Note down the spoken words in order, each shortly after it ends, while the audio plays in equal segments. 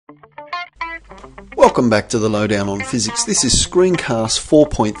Welcome back to the Lowdown on Physics. This is Screencast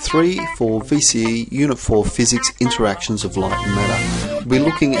 4.3 for VCE Unit 4 Physics Interactions of Light and Matter. We'll be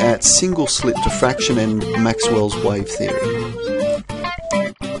looking at single slit diffraction and Maxwell's wave theory.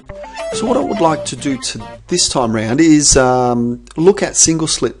 So what I would like to do this time round is look at single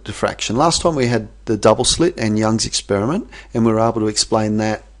slit diffraction. Last time we had the double slit and Young's experiment, and we were able to explain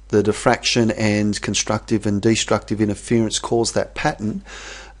that the diffraction and constructive and destructive interference cause that pattern.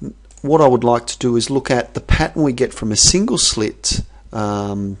 What I would like to do is look at the pattern we get from a single slit,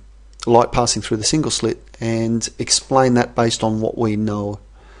 light passing through the single slit, and explain that based on what we know.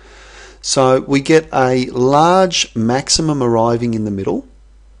 So we get a large maximum arriving in the middle,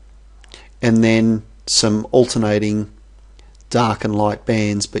 and then some alternating dark and light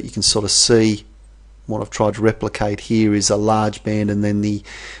bands, but you can sort of see what I've tried to replicate here is a large band, and then the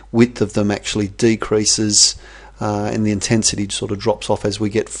width of them actually decreases and the intensity sort of drops off as we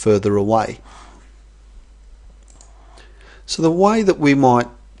get further away. So the way that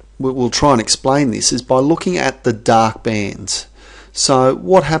we'll try and explain this is by looking at the dark bands. So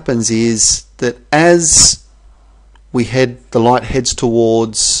what happens is that as the light heads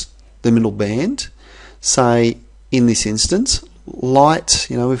towards the middle band, say in this instance, light,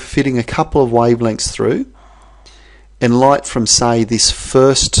 we're fitting a couple of wavelengths through, and light from say this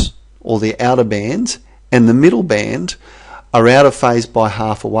first or the outer band and the middle band are out of phase by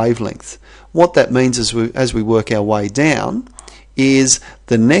half a wavelength. What that means is as we work our way down is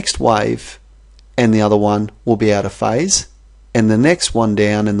the next wave and the other one will be out of phase, and the next one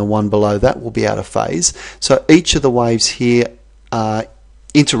down and the one below that will be out of phase. So each of the waves here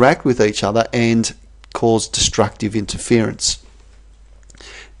interact with each other and cause destructive interference.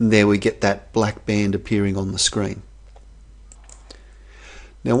 And there we get that black band appearing on the screen.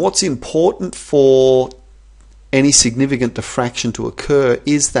 Now what's important for any significant diffraction to occur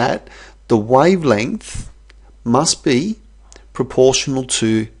is that the wavelength must be proportional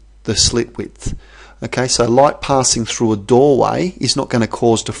to the slit width. Okay, so light passing through a doorway is not going to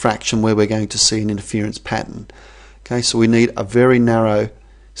cause diffraction where we're going to see an interference pattern. Okay, so we need a very narrow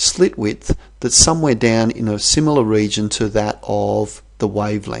slit width that's somewhere down in a similar region to that of the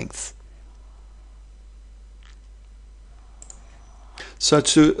wavelength. So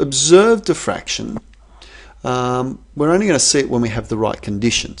to observe diffraction, we're only going to see it when we have the right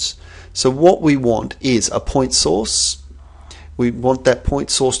conditions. So what we want is a point source. We want that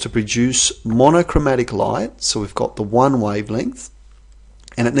point source to produce monochromatic light, so we've got the one wavelength,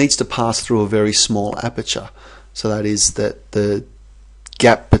 and it needs to pass through a very small aperture. So that is the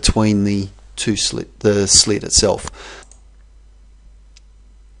gap between the slit itself.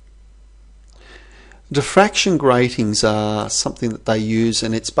 Diffraction gratings are something that they use,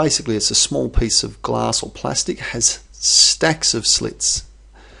 and it's a small piece of glass or plastic, it has stacks of slits,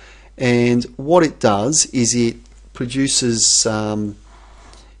 and what it does is it produces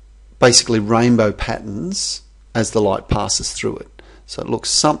basically rainbow patterns as the light passes through it. So it looks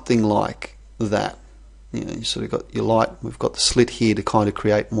something like that. You sort of got your light, we've got the slit here to kind of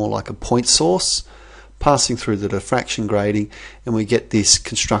create more like a point source passing through the diffraction grating, and we get this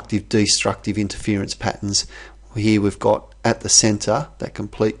constructive destructive interference patterns. Here we've got at the center that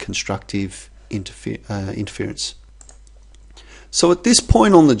complete constructive interference. So at this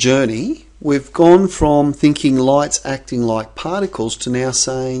point on the journey, we've gone from thinking light's acting like particles to now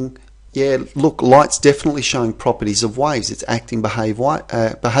saying, yeah, look, light's definitely showing properties of waves. It's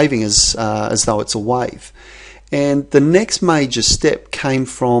behaving as though it's a wave. And the next major step came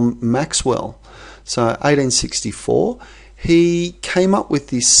from Maxwell. So 1864, he came up with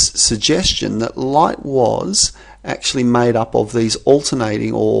this suggestion that light was actually made up of these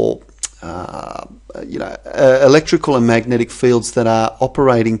alternating or electrical and magnetic fields that are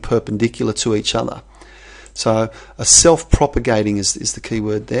operating perpendicular to each other. So a self-propagating is the key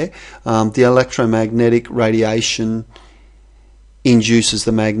word there. The electromagnetic radiation induces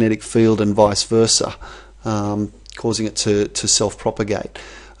the magnetic field and vice versa, causing it to self-propagate.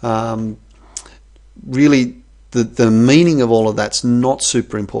 Really, the meaning of all of that's not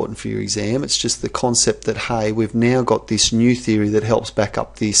super important for your exam. It's just the concept that, hey, we've now got this new theory that helps back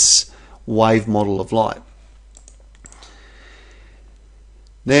up this wave model of light.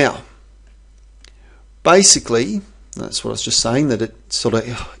 Now, basically, that's what I was just saying, that it sort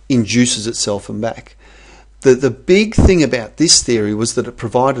of induces itself and back. The big thing about this theory was that it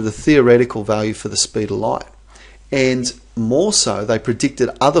provided a theoretical value for the speed of light. And more so, they predicted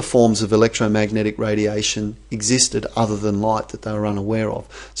other forms of electromagnetic radiation existed other than light that they were unaware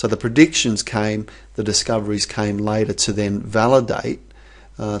of. So the predictions came, the discoveries came later to then validate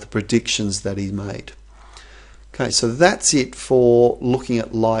the predictions that he made. Okay, so that's it for looking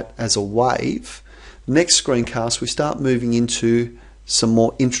at light as a wave. Next screencast, we start moving into some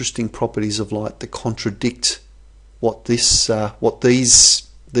more interesting properties of light that contradict what these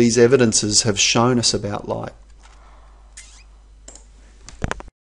evidences have shown us about light.